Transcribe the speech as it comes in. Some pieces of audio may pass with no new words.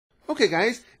Okay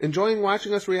guys, enjoying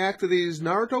watching us react to these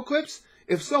Naruto clips?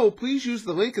 If so, please use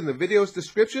the link in the video's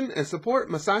description and support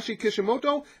Masashi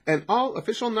Kishimoto and all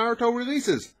official Naruto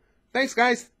releases. Thanks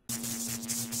guys!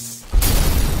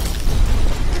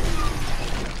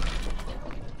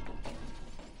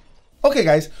 Okay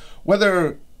guys,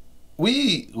 whether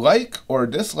we like or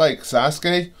dislike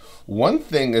Sasuke, one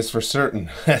thing is for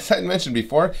certain. As I mentioned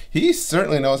before, he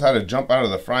certainly knows how to jump out of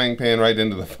the frying pan right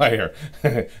into the fire.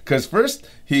 Because first,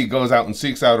 he goes out and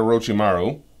seeks out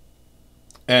Orochimaru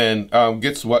and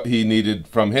gets what he needed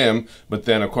from him. But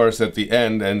then, of course, at the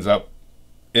end, ends up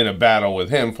in a battle with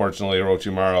him. Fortunately,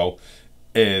 Orochimaru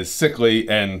is sickly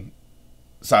and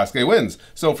Sasuke wins.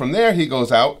 So from there, he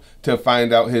goes out to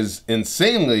find out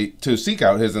to seek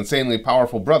out his insanely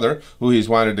powerful brother, who he's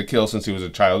wanted to kill since he was a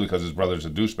child because his brother's a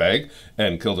douchebag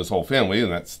and killed his whole family,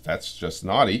 and that's just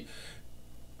naughty.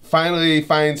 Finally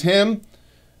finds him,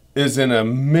 is in a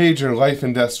major life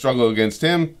and death struggle against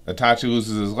him. Itachi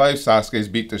loses his life, Sasuke's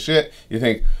beat to shit. You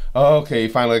think, oh, okay, he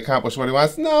finally accomplished what he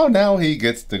wants. No, now he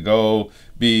gets to go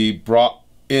be brought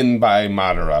in by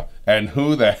Madara, and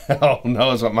who the hell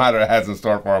knows what Madara has in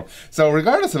store for him. So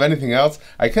regardless of anything else,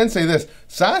 I can say this: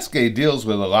 Sasuke deals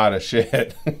with a lot of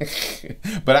shit.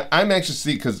 But I'm anxious to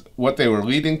see, because what they were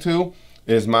leading to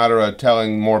is Madara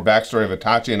telling more backstory of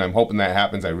Itachi, and I'm hoping that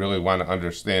happens. I really want to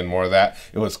understand more of that.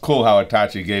 It was cool how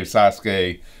Itachi gave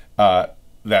Sasuke I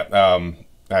forgot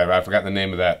the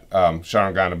name of that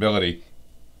Sharingan ability,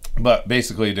 but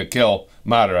basically to kill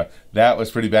Madara. That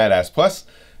was pretty badass. Plus,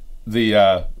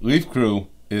 the Leaf Crew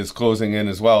is closing in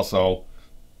as well, so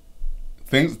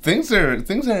things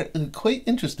are quite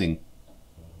interesting.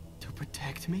 To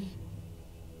protect me?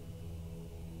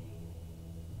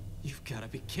 You've got to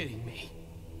be kidding me.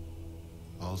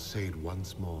 I'll say it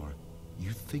once more. You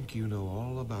think you know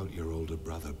all about your older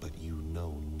brother, but you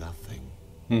know nothing.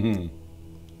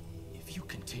 If you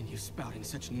continue spouting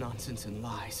such nonsense and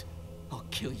lies, I'll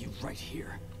kill you right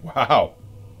here. Wow.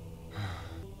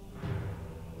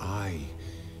 I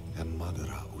am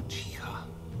Madara Uchiha.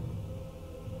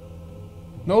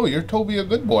 No, you're Toby a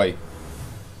good boy.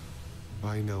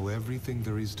 I know everything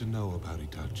there is to know about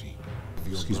Itachi.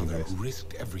 Your brother who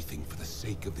risked everything for the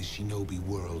sake of the shinobi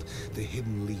world, the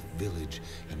Hidden Leaf Village,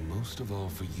 and most of all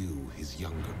for you, his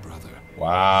younger brother.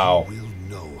 Wow. You will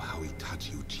know how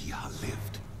Itachi Uchiha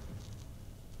lived.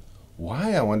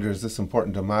 Why, I wonder, is this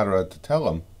important to Madara to tell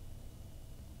him?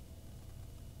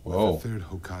 Whoa. With the third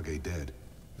Hokage dead,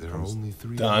 there are only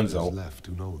 3 Danzo others left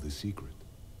who know the secret.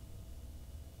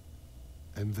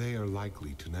 And they are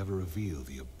likely to never reveal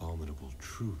the abominable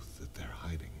truth that they're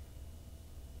hiding.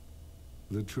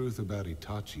 The truth about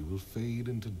Itachi will fade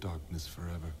into darkness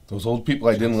forever. Those old people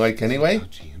I didn't like anyway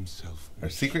Itachi himself are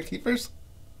secret keepers?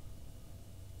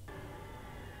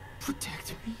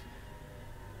 Protect me?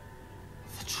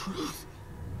 The truth?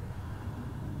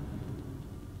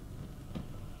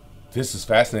 This is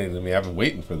fascinating to me. I've been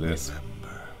waiting for this. Remember.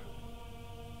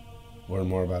 Learn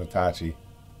more about Itachi.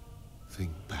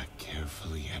 Think back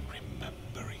carefully and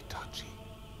remember Itachi.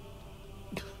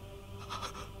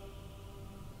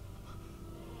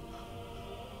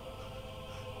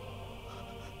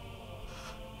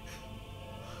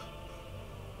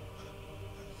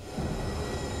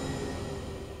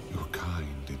 Your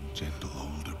kind and gentle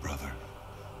older brother.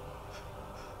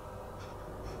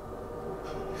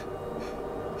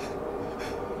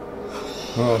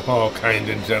 Oh, kind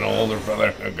and gentle older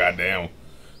brother. Oh, goddamn.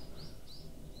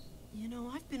 You know,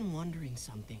 I've been wondering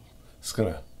something. It's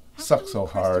gonna suck so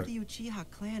hard. The Uchiha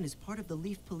clan is part of the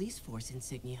Leaf Police Force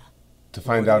insignia. To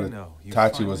find out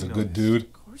Itachi was a good dude.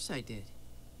 Of course I did.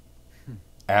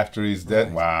 After he's dead?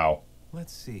 Right. Wow.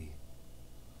 Let's see.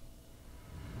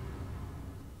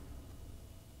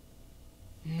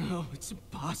 No, it's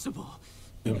impossible.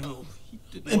 No, he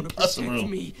didn't want to protect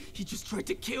me. He just tried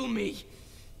to kill me.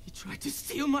 He tried to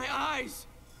steal my eyes.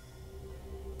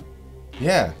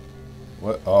 Yeah.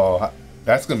 What? Oh,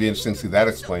 that's gonna be interesting to see that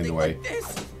explained away. Like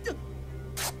this.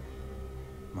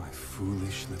 My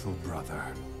foolish little brother.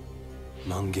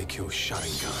 Mangekyo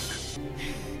Sharingan.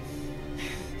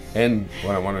 And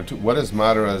what I wanted to, what is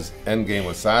Madara's endgame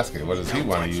with Sasuke? What does he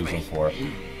want to use him for?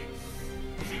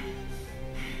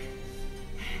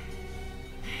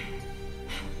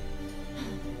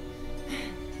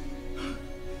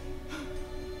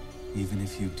 Even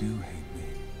if you do hate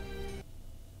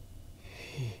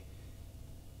me.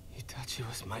 Itachi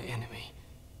was my enemy.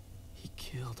 He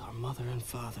killed our mother and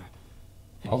father.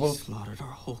 And All he those- slaughtered our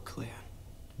whole clan.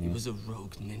 He was a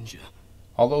rogue ninja.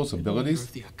 All those And member abilities?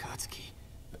 of the Akatsuki.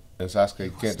 And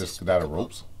Sasuke can't just get out of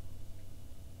ropes?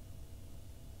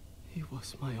 He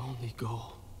was my only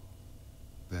goal.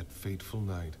 That fateful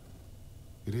night,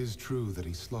 It is true that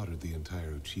he slaughtered the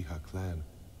entire Uchiha clan,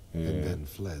 and then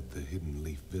fled the Hidden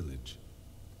Leaf Village.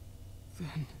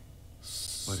 Then...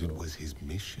 But it was his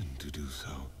mission to do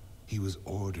so. He was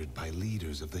ordered by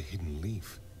leaders of the Hidden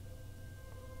Leaf.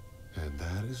 And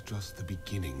that is just the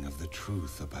beginning of the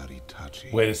truth about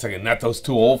Itachi. Wait a second, not those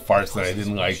two old farts that I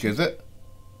didn't like, is it?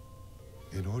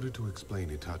 In order to explain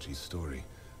Itachi's story,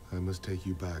 I must take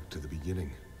you back to the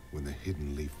beginning, when the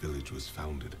Hidden Leaf Village was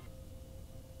founded.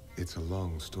 It's a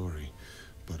long story,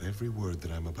 but every word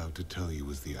that I'm about to tell you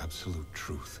is the absolute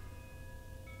truth.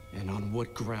 And on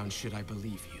what ground should I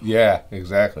believe you? Yeah,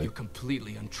 exactly. You're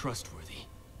completely untrustworthy.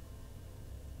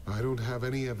 I don't have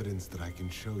any evidence that I can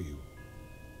show you.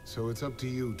 So it's up to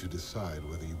you to decide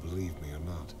whether you believe me or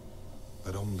not.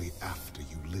 But only after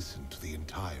you listen to the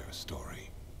entire story.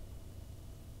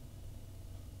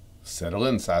 Settle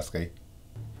in, Sasuke.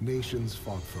 Nations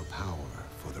fought for power,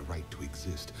 for the right to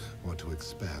exist, or to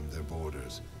expand their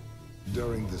borders.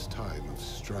 During this time of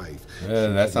strife,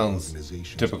 that sounds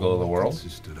typical of the world.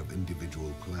 Consisted of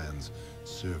individual clans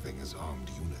serving as armed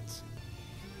units.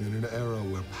 In an era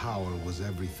where power was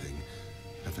everything,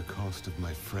 at the cost of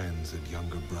my friends and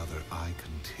younger brother, I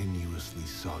continuously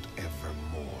sought ever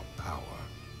more power.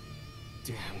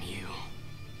 Damn you.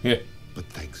 Yeah. But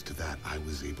thanks to that, I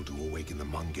was able to awaken the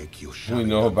Mangekyo Sharingan. We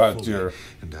know about fully, your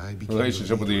and I became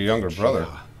relationship with your younger brother.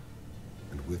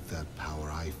 And with that power,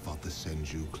 I fought the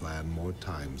Senju clan more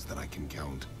times than I can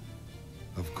count.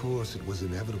 Of course, it was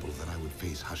inevitable that I would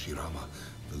face Hashirama,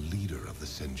 the leader of the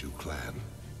Senju clan.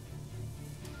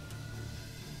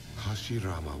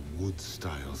 Hashirama would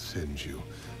style Senju,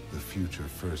 the future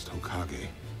first Hokage,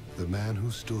 the man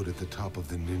who stood at the top of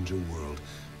the ninja world,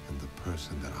 and the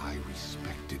person that I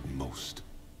respected most.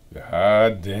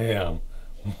 God damn.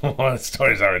 The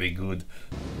story's already good.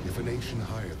 If a nation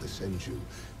hired the Senju,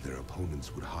 their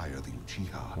opponents would hire the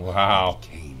Uchiha. Wow. They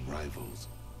became rivals.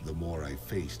 The more I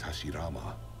faced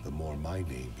Hashirama, the more my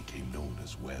name became known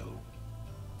as well.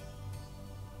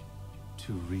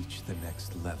 To reach the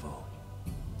next level,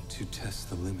 to test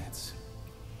the limits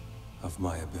of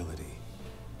my ability.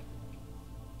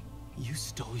 You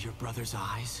stole your brother's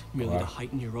eyes merely to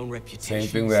heighten your own reputation. Same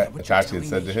thing that Itachi had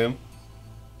said to him.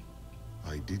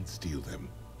 I did steal them,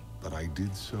 but I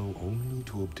did so only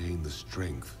to obtain the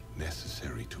strength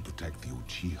necessary to protect the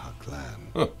Uchiha clan.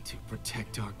 Huh. To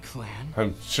protect our clan?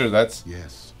 I'm sure that's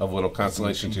Yes. of little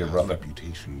consolation to your brother. As the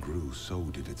reputation grew, so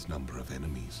did its number of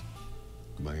enemies.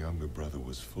 My younger brother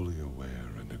was fully aware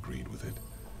and agreed with it.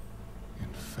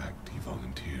 In fact, he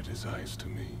volunteered his eyes to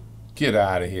me. Get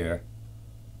out of here.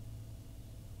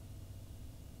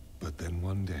 But then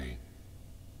one day,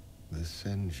 the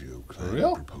Senju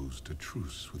clan proposed a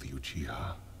truce with the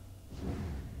Uchiha.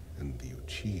 And the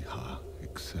Uchiha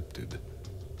accepted.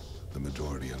 The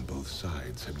majority on both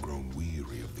sides had grown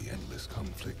weary of the endless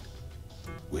conflict.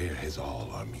 Where has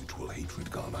all our mutual hatred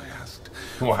gone, I asked.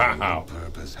 Wow. For what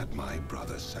purpose had my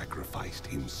brother sacrificed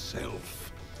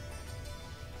himself?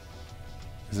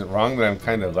 Is it wrong that I'm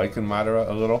kind of liking Madara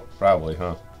a little? Probably,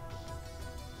 huh?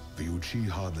 The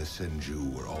Uchiha and the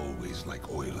Senju were always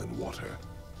like oil and water.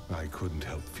 I couldn't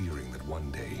help fearing that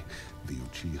one day, the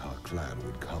Uchiha clan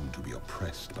would come to be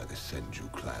oppressed by the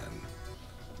Senju clan.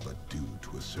 But due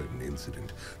to a certain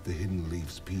incident, the Hidden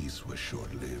Leaf's peace was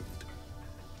short-lived.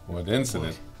 What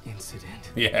incident? What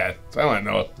incident? Yeah, I want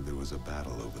to know. There was a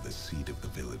battle over the seat of the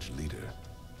village leader,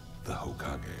 the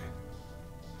Hokage.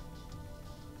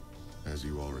 As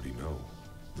you already know,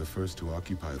 the first to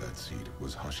occupy that seat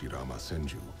was Hashirama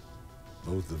Senju.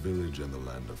 Both the village and the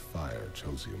Land of Fire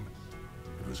chose him.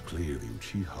 It was clear the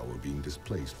Uchiha were being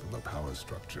displaced from the power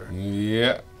structure.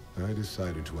 Yeah. I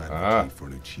decided to advocate for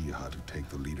an Uchiha to take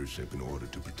the leadership in order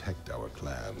to protect our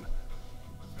clan.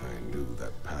 I knew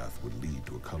that path would lead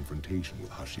to a confrontation with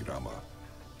Hashirama.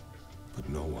 But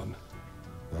no one,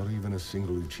 not even a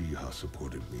single Uchiha,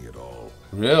 supported me at all.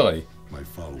 Really? My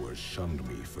followers shunned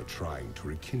me for trying to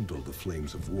rekindle the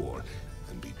flames of war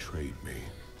and betrayed me.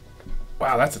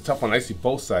 Wow, that's a tough one. I see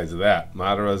both sides of that.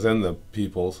 Madara's and the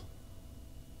people's.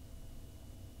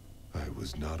 I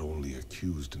was not only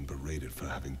accused and berated for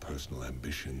having personal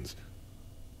ambitions,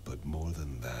 but more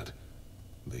than that,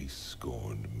 they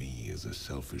scorned me as a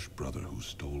selfish brother who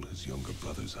stole his younger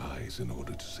brother's eyes in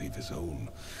order to save his own.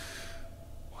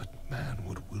 What man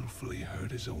would willfully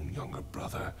hurt his own younger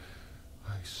brother?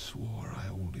 I swore I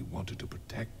only wanted to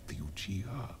protect the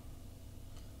Uchiha.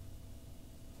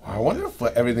 I wonder if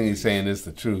everything he's saying is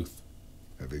the truth.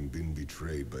 Having been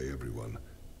betrayed by everyone,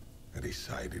 I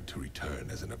decided to return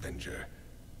as an avenger,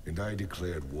 and I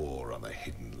declared war on the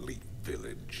Hidden Leaf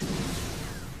Village.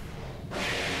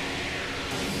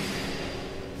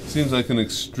 Seems like an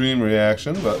extreme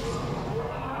reaction, but...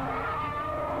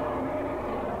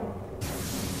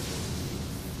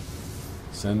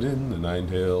 Send in the Nine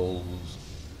Tails.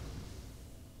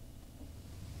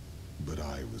 But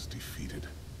I was defeated.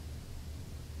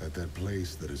 At that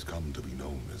place that has come to be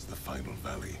known as the Final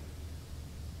Valley.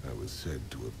 I was said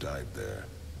to have died there.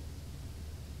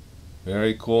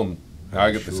 Very cool. Now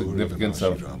I get the significance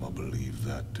of Hashirama believed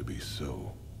that to be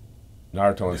so.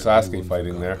 Naruto and Sasuke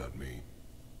fighting there. About me.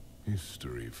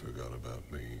 History forgot about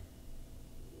me.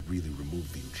 Really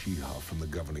removed the Uchiha from the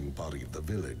governing body of the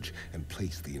village and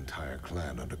placed the entire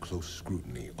clan under close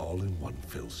scrutiny, all in one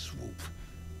fell swoop.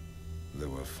 There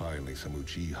were finally some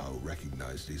Uchiha who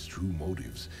recognized his true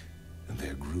motives, and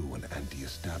there grew an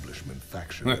anti-establishment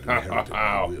faction that inherited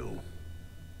my will.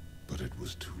 But it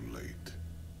was too late.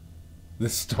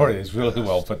 This story is really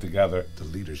well put together. The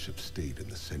leadership stayed in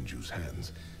the Senju's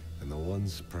hands, and the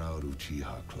once proud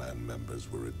Uchiha clan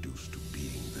members were reduced to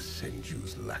being the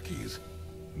Senju's lackeys.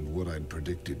 And what I'd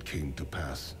predicted came to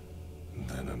pass. And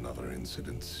then another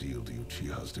incident sealed the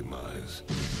Uchiha's demise.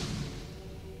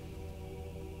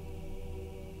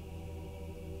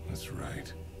 That's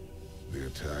right. The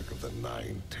attack of the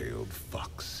nine-tailed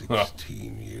fox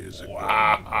 16 years ago.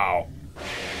 Wow.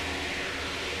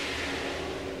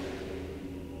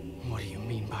 What do you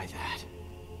mean by that?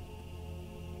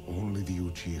 Only the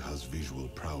Uchiha's visual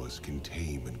prowess can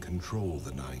tame and control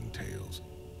the Nine Tails.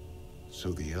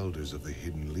 So the elders of the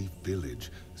Hidden Leaf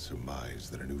village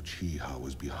surmised that an Uchiha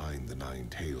was behind the Nine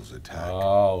Tails attack.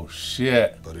 Oh,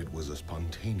 shit. But it was a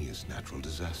spontaneous natural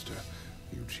disaster.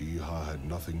 The Uchiha had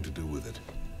nothing to do with it.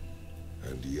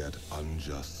 And yet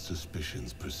unjust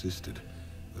suspicions persisted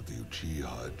that the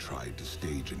Uchiha had tried to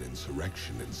stage an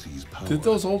insurrection and seize power. Did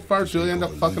those old farts really end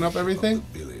up fucking up everything?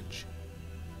 The village.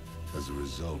 As a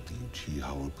result, the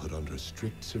Uchiha were put under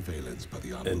strict surveillance by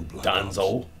the Anbu Black Ops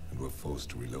and were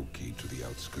forced to relocate to the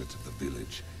outskirts of the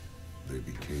village. They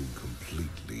became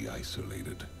completely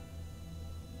isolated.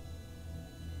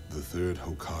 The third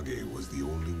Hokage was the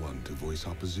only one to voice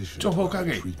opposition to our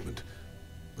treatment.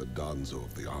 But Danzo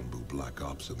of the Anbu Black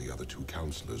Ops and the other two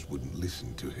counselors wouldn't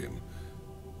listen to him.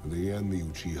 In the end, the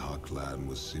Uchiha clan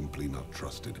was simply not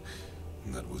trusted,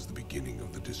 and that was the beginning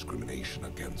of the discrimination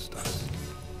against us.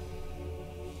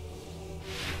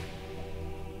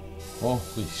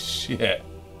 Holy shit.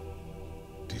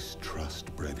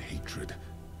 Distrust bred hatred,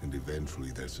 and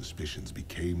eventually their suspicions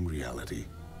became reality.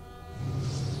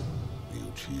 The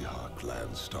Uchiha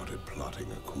clan started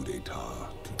plotting a coup d'etat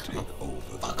to take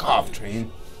over the Fuck off,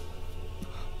 Train.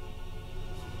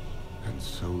 And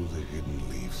so the Hidden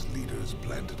Leaf's leaders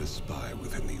planted a spy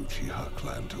within the Uchiha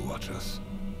clan to watch us.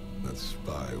 That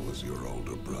spy was your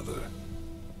older brother,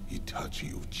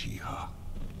 Itachi Uchiha.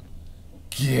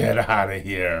 Get out of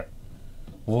here.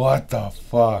 What the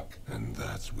fuck? And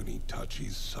that's when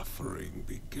Itachi's suffering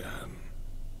began.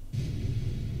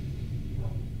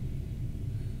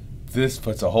 This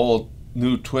puts a whole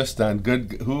new twist on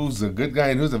who's a good guy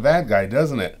and who's a bad guy,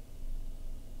 doesn't it?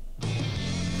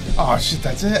 Oh shit,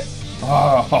 that's it.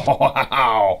 Oh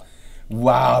wow.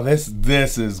 Wow, this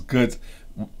is good.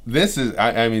 This is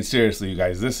I mean seriously you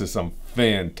guys, this is some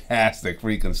fantastic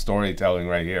freaking storytelling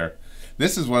right here.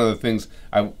 This is one of the things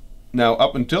now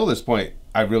up until this point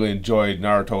I really enjoyed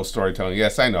Naruto's storytelling.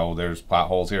 Yes, I know there's plot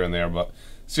holes here and there, but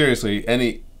seriously,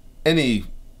 any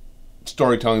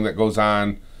storytelling that goes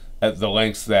on at the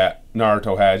lengths that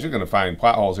Naruto has, you're going to find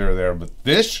plot holes here or there. But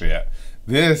this shit,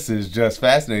 this is just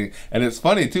fascinating. And it's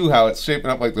funny, too, how it's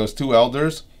shaping up like those two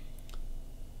elders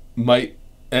might...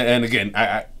 And again,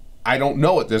 I don't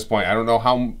know at this point. I don't know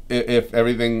how if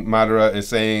everything Madara is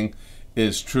saying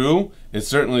is true. It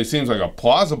certainly seems like a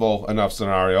plausible enough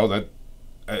scenario that...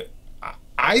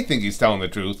 I think he's telling the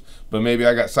truth, but maybe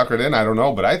I got suckered in, I don't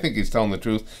know, but I think he's telling the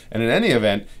truth. And in any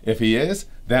event, if he is,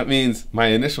 that means my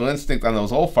initial instinct on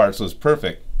those old farts was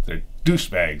perfect. They're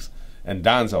douchebags. And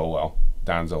Danzo, well,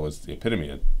 Danzo is the epitome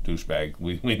of douchebag.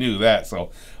 We knew that, so,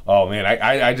 oh man,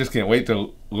 I just can't wait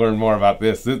to learn more about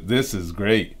this. This is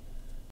great.